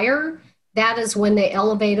retire, that is when they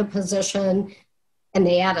elevate a position and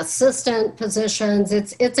they add assistant positions.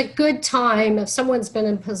 It's a good time. If someone's been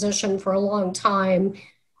in position for a long time,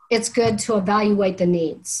 it's good to evaluate the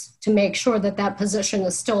needs to make sure that that position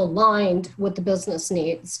is still aligned with the business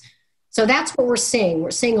needs. So that's what we're seeing.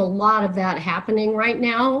 We're seeing a lot of that happening right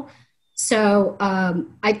now. So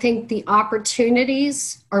I think the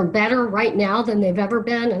opportunities are better right now than they've ever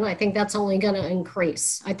been, and I think that's only going to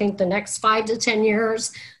increase. I think the next 5 to 10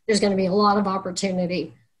 years, there's going to be a lot of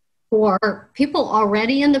opportunity for people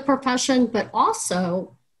already in the profession, but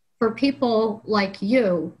also for people like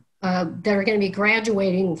you that are going to be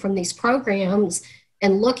graduating from these programs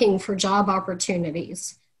and looking for job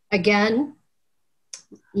opportunities. Again,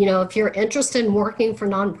 you know, if you're interested in working for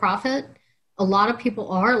nonprofit, a lot of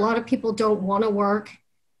people are. A lot of people don't want to work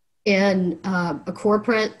in a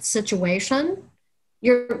corporate situation.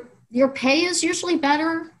 Your pay is usually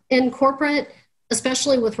better in corporate,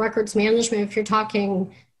 especially with records management. If you're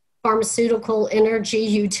talking pharmaceutical, energy,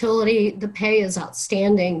 utility, the pay is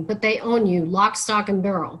outstanding, but they own you lock, stock, and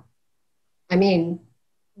barrel. I mean,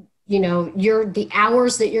 you know, the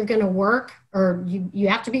hours that you're going to work, or you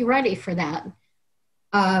have to be ready for that.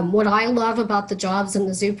 What I love about the jobs in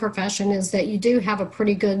the zoo profession is that you do have a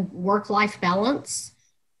pretty good work-life balance.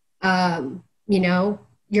 You know,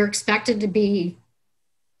 you're expected to be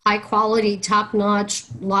high quality, top-notch,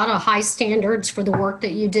 a lot of high standards for the work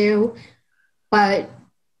that you do, but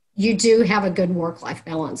you do have a good work-life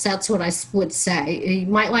balance. That's what I would say. You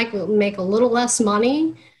might make a little less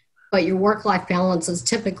money, but your work-life balance is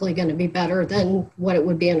typically going to be better than what it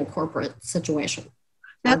would be in a corporate situation.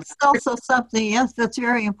 That's also something, yes, that's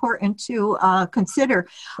very important to consider.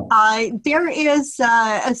 There is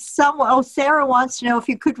Sarah wants to know if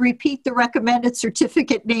you could repeat the recommended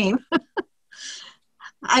certificate name.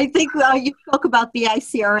 I think you spoke about the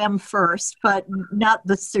ICRM first, but not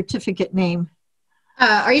the certificate name.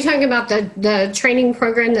 Are you talking about the training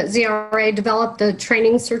program that ZRA developed, the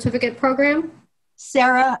training certificate program?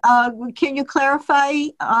 Sarah, can you clarify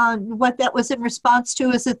what that was in response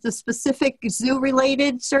to? Is it the specific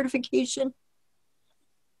zoo-related certification?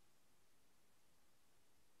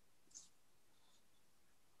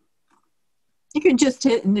 You can just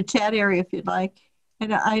hit in the chat area if you'd like.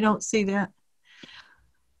 I don't see that.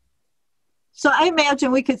 So I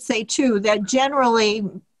imagine we could say, too, that generally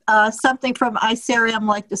something from ICRM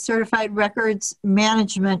like the Certified Records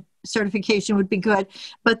Management certification would be good.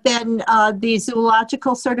 But then the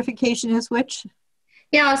zoological certification is which?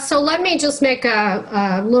 Yeah, so let me just make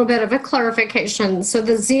a little bit of a clarification. So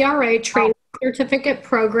the ZRA training certificate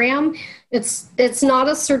program, it's not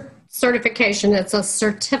a certification, it's a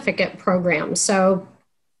certificate program. So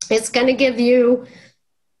it's going to give you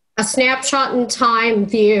a snapshot in time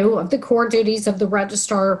view of the core duties of the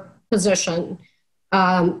registrar position.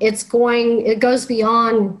 It goes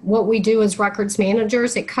beyond what we do as records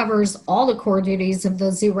managers. It covers all the core duties of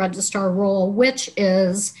the zoo registrar role, which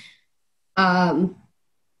is, you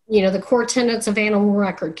know, the core tenets of animal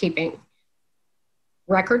record keeping,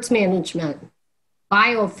 records management,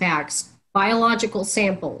 biofacts, biological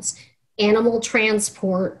samples, animal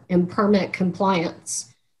transport, and permit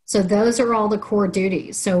compliance. So those are all the core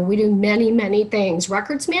duties. So we do many, many things.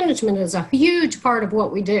 Records management is a huge part of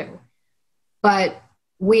what we do. But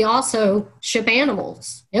we also ship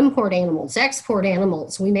animals, import animals, export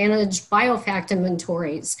animals. We manage biofact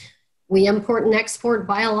inventories. We import and export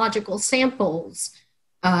biological samples.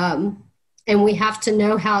 And we have to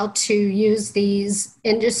know how to use these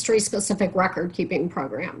industry-specific record-keeping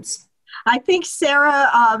programs. I think Sarah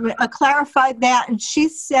clarified that, and she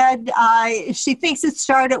said she thinks it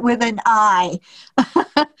started with an I.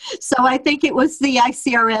 So I think it was the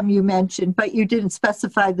ICRM you mentioned, but you didn't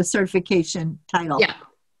specify the certification title. Yeah.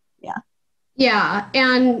 Yeah. Yeah.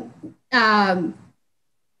 And,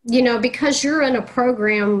 you know, because you're in a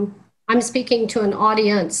program, I'm speaking to an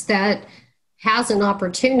audience that has an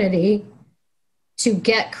opportunity to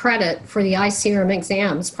get credit for the ICRM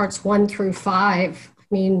exams, parts 1 through 5. I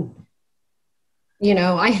mean, you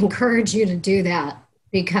know, I encourage you to do that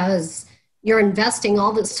because you're investing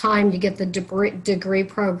all this time to get the degree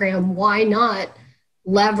program. Why not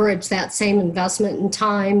leverage that same investment in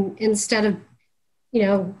time instead of, you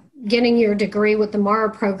know, getting your degree with the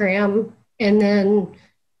MARA program and then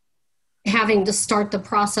having to start the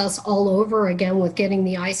process all over again with getting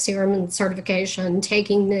the ICRM certification,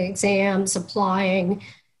 taking the exams, applying.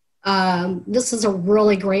 This is a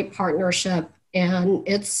really great partnership, and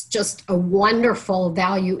it's just a wonderful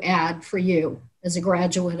value add for you as a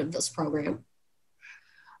graduate of this program.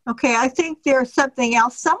 Okay, I think there's something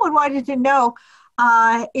else. Someone wanted to know,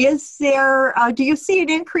 do you see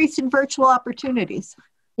an increase in virtual opportunities?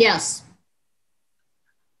 Yes.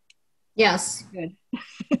 Yes. Good.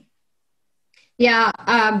 Yeah,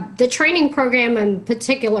 the training program in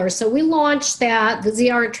particular. So we launched that, the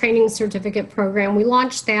ZR training certificate program, we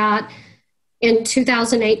launched that in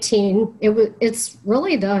 2018. It's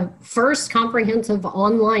really the first comprehensive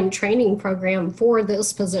online training program for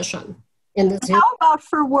this position. in the zoo. How about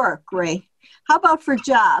for work, Rae? How about for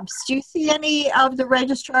jobs? Do you see any of the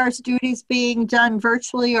registrar's duties being done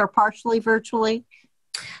virtually or partially virtually?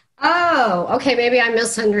 Oh, okay. Maybe I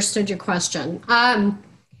misunderstood your question.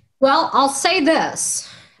 Well, I'll say this.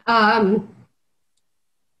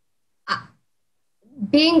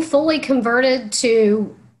 Being fully converted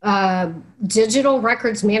to digital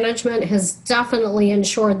records management has definitely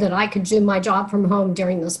ensured that I could do my job from home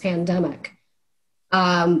during this pandemic.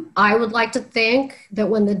 I would like to think that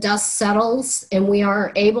when the dust settles and we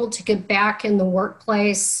are able to get back in the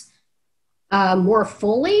workplace more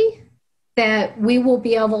fully, that we will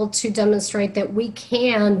be able to demonstrate that we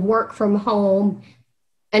can work from home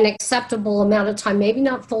an acceptable amount of time, maybe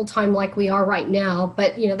not full time like we are right now,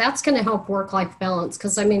 but that's going to help work-life balance.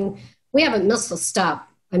 Because we haven't missed a step.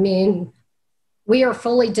 We are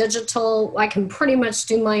fully digital. I can pretty much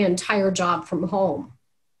do my entire job from home.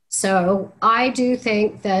 So I do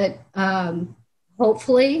think that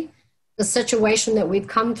hopefully the situation that we've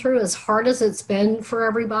come through, as hard as it's been for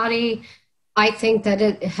everybody, I think that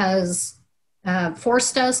it has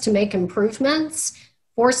forced us to make improvements,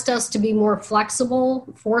 forced us to be more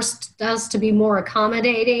flexible, forced us to be more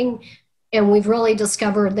accommodating. And we've really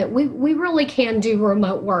discovered that we really can do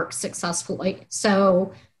remote work successfully.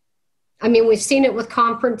 So, we've seen it with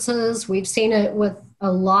conferences, we've seen it with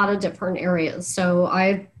a lot of different areas. So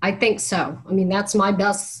I think so. That's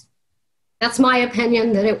my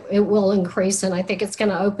opinion, that it will increase. And I think it's going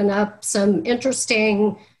to open up some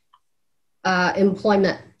interesting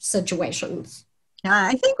employment situations.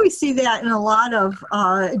 I think we see that in a lot of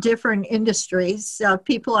different industries.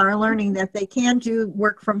 People are learning that they can do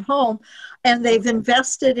work from home, and they've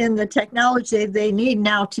invested in the technology they need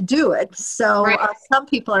now to do it. So Right. Some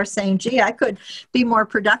people are saying, gee, I could be more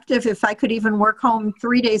productive if I could even work home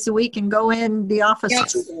 3 days a week and go in the office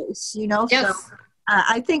Yes. 2 days, Yes. So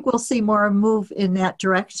I think we'll see more move in that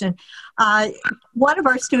direction. One of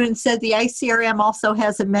our students said the ICRM also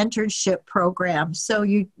has a mentorship program. So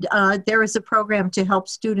there is a program to help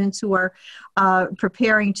students who are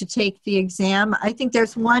preparing to take the exam. I think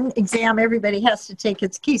there's one exam everybody has to take.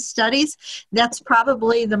 It's case studies. That's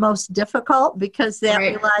probably the most difficult because that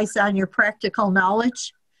Right. relies on your practical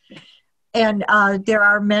knowledge. And there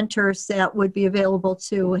are mentors that would be available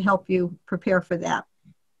to help you prepare for that.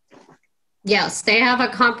 Yes, they have a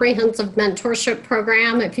comprehensive mentorship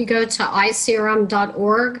program. If you go to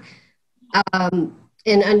icrm.org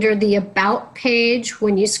and under the About page,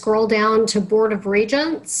 when you scroll down to Board of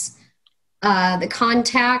Regents, the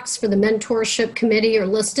contacts for the mentorship committee are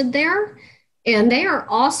listed there. And they are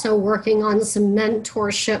also working on some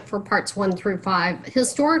mentorship for parts 1 through 5.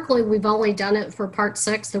 Historically, we've only done it for part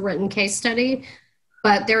 6, the written case study,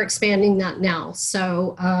 but they're expanding that now.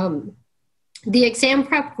 So, the exam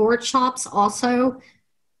prep workshops also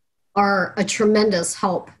are a tremendous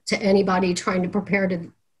help to anybody trying to prepare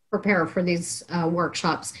for these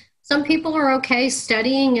workshops. Some people are okay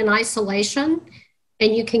studying in isolation,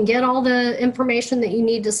 and you can get all the information that you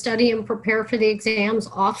need to study and prepare for the exams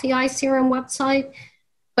off the ICRM website,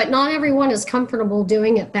 but not everyone is comfortable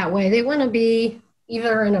doing it that way. They want to be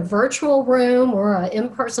either in a virtual room or an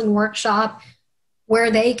in-person workshop where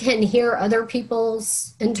they can hear other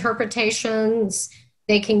people's interpretations.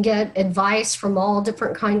 They can get advice from all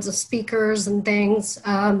different kinds of speakers and things.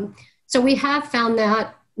 So we have found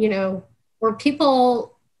that, where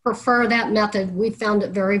people prefer that method, we found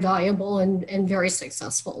it very valuable and very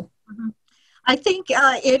successful. Mm-hmm. I think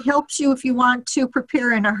it helps you if you want to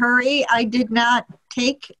prepare in a hurry. I did not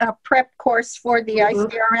take a prep course for the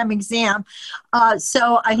ICRM exam,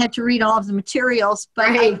 so I had to read all of the materials. But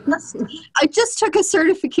Right. I just took a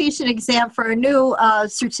certification exam for a new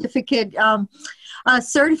certificate,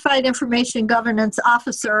 Certified Information Governance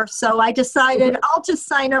Officer. So I decided I'll just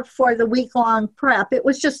sign up for the week-long prep. It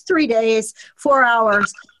was just 3 days, 4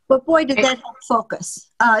 hours. But boy, did that help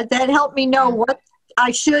focus. That helped me know what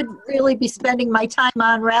I should really be spending my time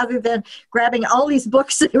on rather than grabbing all these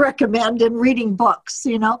books they recommend and reading books,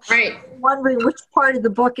 Right. Wondering which part of the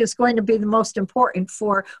book is going to be the most important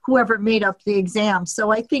for whoever made up the exam. So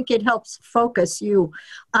I think it helps focus you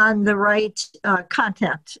on the right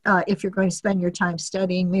content. If you're going to spend your time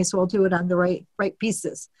studying, may as well do it on the right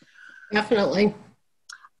pieces. Definitely.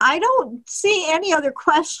 I don't see any other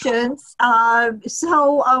questions.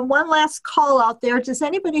 So one last call out there. Does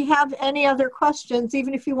anybody have any other questions?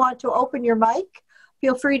 Even if you want to open your mic,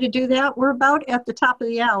 feel free to do that. We're about at the top of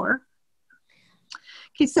the hour.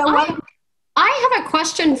 Okay, so I have a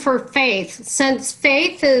question for Faith. Since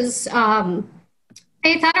Faith is, Faith,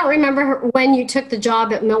 I don't remember when you took the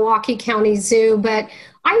job at Milwaukee County Zoo, but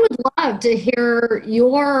I would love to hear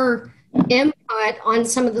your input on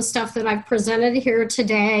some of the stuff that I've presented here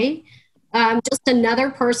today. Just another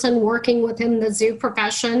person working within the zoo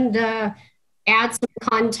profession to add some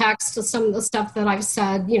context to some of the stuff that I've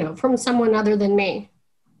said, you know, from someone other than me.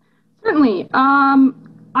 Certainly.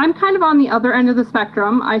 I'm kind of on the other end of the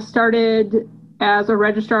spectrum. I started as a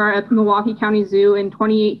registrar at the Milwaukee County Zoo in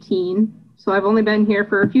 2018, so I've only been here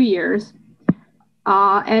for a few years.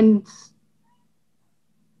 And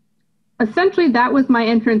essentially that was my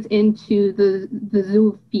entrance into the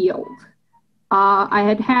zoo field.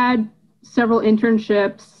 I had several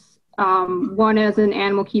internships, one as an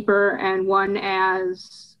animal keeper and one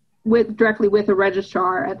as directly with a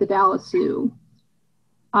registrar at the Dallas Zoo.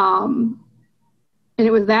 And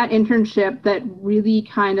it was that internship that really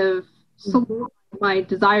kind of solidified my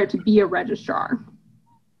desire to be a registrar.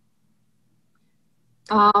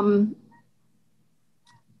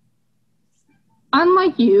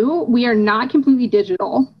 Unlike you, we are not completely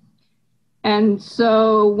digital. And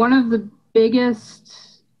so one of the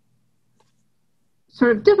biggest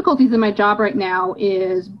sort of difficulties in my job right now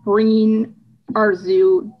is bringing our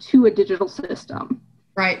zoo to a digital system.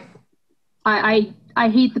 Right. I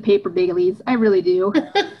hate the paper dailies. I really do.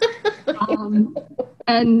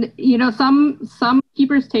 And, you know, some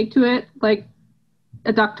keepers take to it like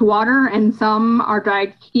a duck to water, and some are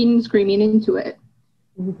dragging, screaming into it.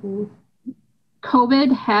 Mm-hmm.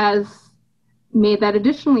 COVID has made that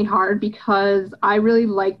additionally hard because I really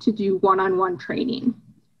like to do one-on-one training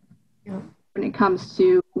when it comes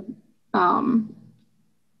to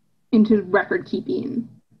into record keeping.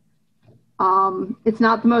 It's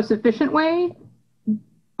not the most efficient way,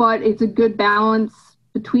 but it's a good balance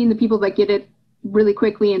between the people that get it really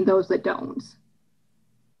quickly and those that don't.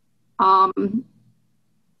 I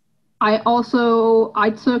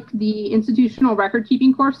took the institutional record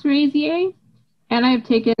keeping course through AZA, and I've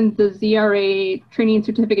taken the ZRA training and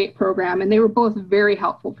certificate program, and they were both very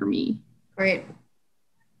helpful for me. Great.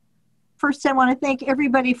 First, I want to thank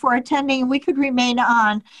everybody for attending. We could remain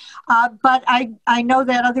on, but I know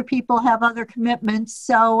that other people have other commitments.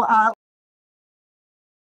 So